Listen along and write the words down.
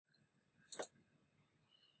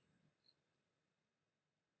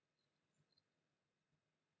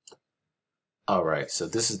All right, so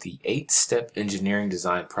this is the 8-step engineering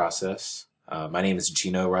design process. My name is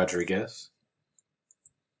Gino Rodriguez.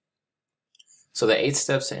 So the 8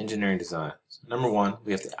 steps to engineering design. So number 1,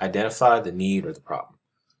 we have to identify the need or the problem.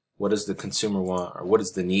 What does the consumer want, or what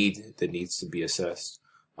is the need that needs to be assessed,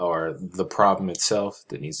 or the problem itself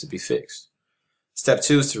that needs to be fixed? Step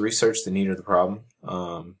 2 is to research the need or the problem.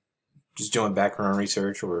 Just doing background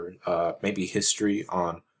research or maybe history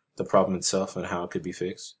on the problem itself and how it could be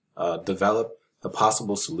fixed. Develop a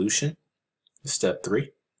possible solution. Step 3.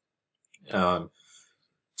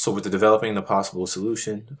 So with the developing the possible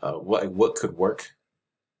solution, what could work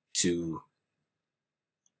to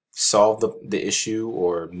solve the issue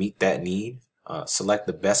or meet that need? Select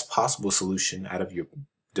the best possible solution out of your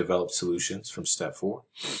developed solutions from step 4.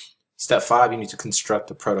 Step 5, you need to construct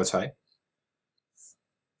a prototype.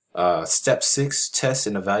 Step 6, test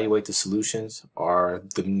and evaluate the solutions. Are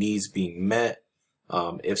the needs being met?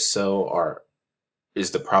 If so,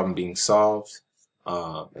 is the problem being solved?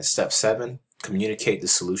 And step 7, communicate the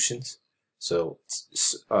solutions. So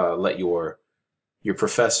let your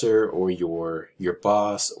professor or your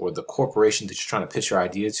boss or the corporation that you're trying to pitch your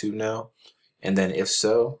idea to know. And then if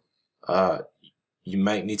so, you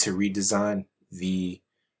might need to redesign the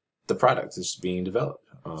product that's being developed,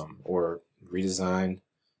 or redesign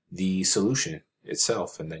the solution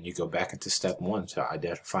itself. And then you go back into step 1 to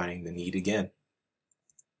identifying the need again.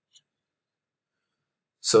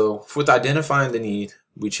 So with identifying the need,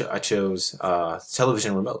 I chose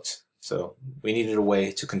television remotes. So we needed a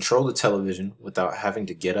way to control the television without having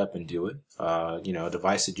to get up and do it. A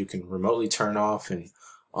device that you can remotely turn off and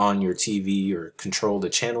on your TV, or control the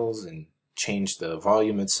channels and change the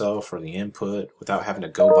volume itself or the input without having to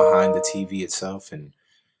go behind the TV itself and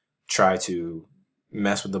try to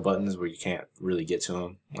mess with the buttons where you can't really get to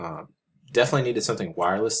them. Definitely needed something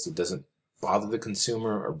wireless that doesn't bother the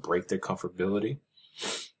consumer or break their comfortability.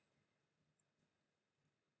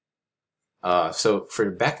 So for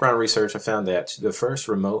background research, I found that the first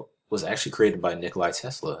remote was actually created by Nikola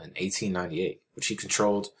Tesla in 1898, which he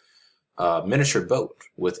controlled a miniature boat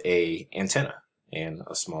with an antenna and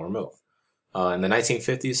a small remote. In the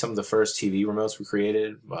 1950s, some of the first TV remotes were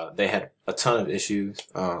created. They had a ton of issues.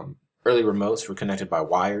 Early remotes were connected by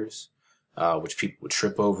wires, which people would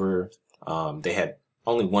trip over. They had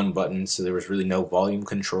only one button, so there was really no volume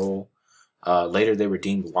control. Later, they were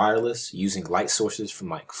deemed wireless, using light sources from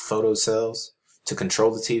like photocells to control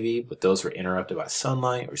the TV, but those were interrupted by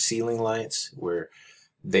sunlight or ceiling lights, where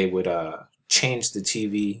they would change the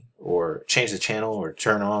TV or change the channel or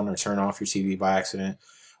turn on or turn off your TV by accident.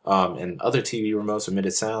 And other TV remotes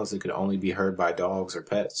emitted sounds that could only be heard by dogs or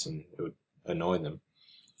pets, and it would annoy them.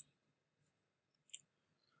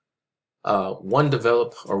 One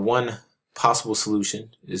possible solution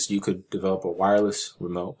is you could develop a wireless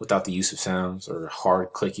remote without the use of sounds or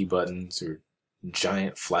hard clicky buttons or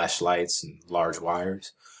giant flashlights and large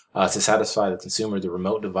wires. To satisfy the consumer, the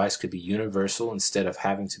remote device could be universal instead of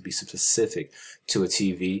having to be specific to a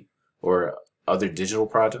TV or other digital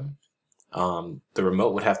product. The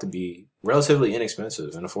remote would have to be relatively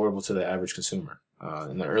inexpensive and affordable to the average consumer.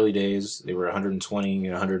 In the early days, they were $120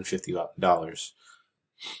 and $150.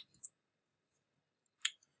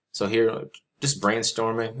 So here, just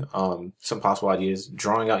brainstorming some possible ideas,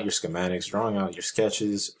 drawing out your schematics, drawing out your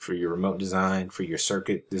sketches for your remote design, for your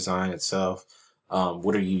circuit design itself.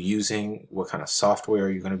 What are you using? What kind of software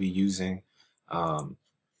are you going to be using?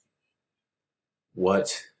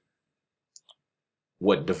 What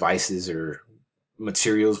devices or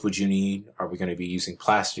materials would you need? Are we going to be using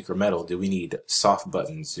plastic or metal? Do we need soft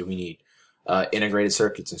buttons? Do we need integrated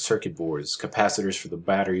circuits and circuit boards, capacitors for the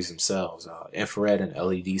batteries themselves, infrared and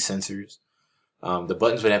LED sensors? The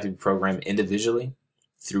buttons would have to be programmed individually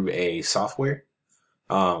through a software.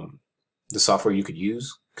 The software you could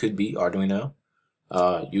use could be Arduino.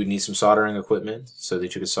 You would need some soldering equipment so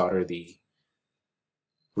that you could solder the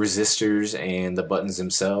resistors and the buttons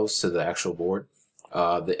themselves to the actual board.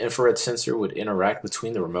 The infrared sensor would interact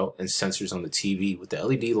between the remote and sensors on the TV, with the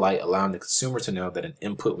LED light allowing the consumer to know that an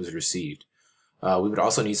input was received. We would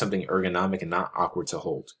also need something ergonomic and not awkward to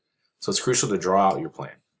hold. So it's crucial to draw out your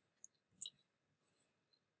plan.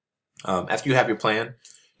 After you have your plan,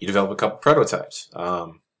 you develop a couple prototypes.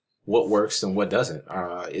 What works and what doesn't?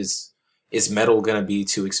 Is metal going to be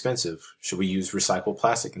too expensive? Should we use recycled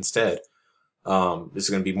plastic instead? Is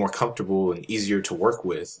it going to be more comfortable and easier to work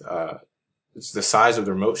with? The size of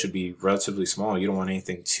the remote should be relatively small. You don't want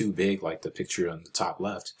anything too big like the picture on the top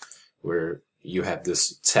left, where you have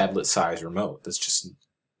this tablet size remote that's just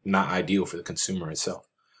not ideal for the consumer itself.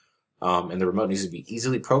 And the remote needs to be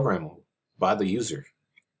easily programmable by the user.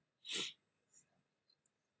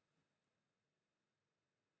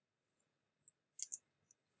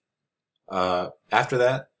 After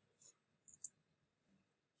that,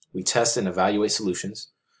 we test and evaluate solutions.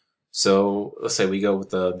 So let's say we go with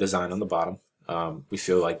the design on the bottom. We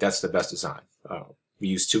feel like that's the best design. We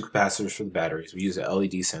use 2 capacitors for the batteries. We use an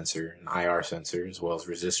LED sensor, an IR sensor, as well as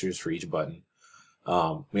resistors for each button.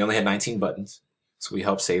 We only had 19 buttons, so we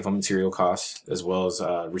help save on material costs as well as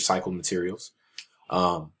recycled materials.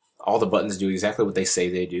 All the buttons do exactly what they say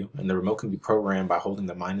they do, and the remote can be programmed by holding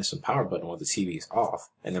the minus and power button while the TV is off,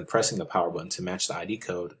 and then pressing the power button to match the ID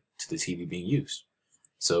code to the TV being used.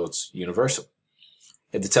 So it's universal.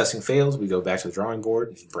 If the testing fails, we go back to the drawing board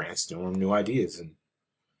and brainstorm new ideas and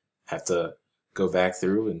have to go back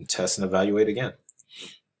through and test and evaluate again.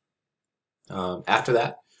 After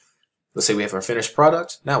that, let's say we have our finished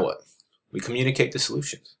product. Now what? We communicate the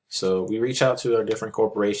solutions. So we reach out to our different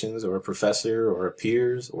corporations or a professor or our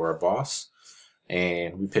peers or our boss,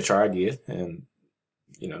 and we pitch our idea. And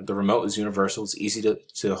the remote is universal. It's easy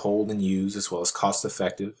to hold and use, as well as cost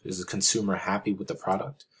effective. Is the consumer happy with the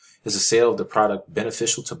product? Is the sale of the product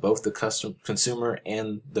beneficial to both the consumer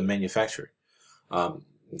and the manufacturer? The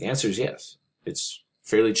answer is yes. It's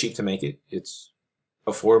fairly cheap to make it. It's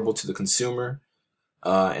affordable to the consumer,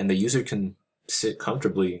 and the user can sit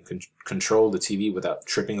comfortably and control the TV without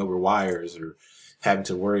tripping over wires or having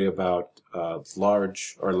to worry about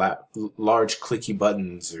large clicky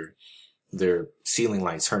buttons or their ceiling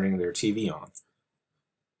lights turning their TV on.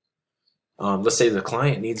 Let's say the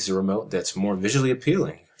client needs a remote that's more visually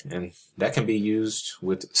appealing, and that can be used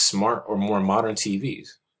with smart or more modern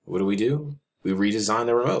TVs. What do? We redesign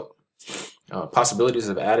the remote. Possibilities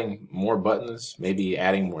of adding more buttons, maybe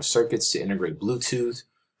adding more circuits to integrate Bluetooth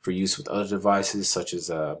for use with other devices such as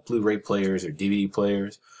Blu-ray players or DVD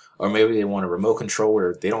players, or maybe they want a remote control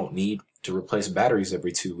where they don't need to replace batteries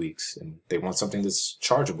every 2 weeks and they want something that's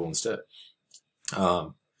chargeable instead.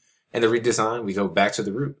 And the redesign, we go back to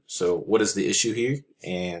the root. So what is the issue here,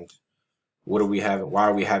 and what are we having? Why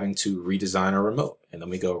are we having to redesign our remote? And then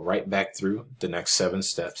we go right back through the next 7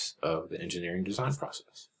 steps of the engineering design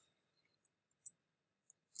process.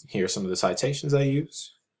 Here are some of the citations I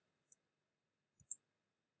use.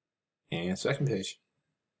 And second page.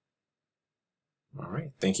 All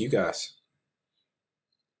right, thank you guys.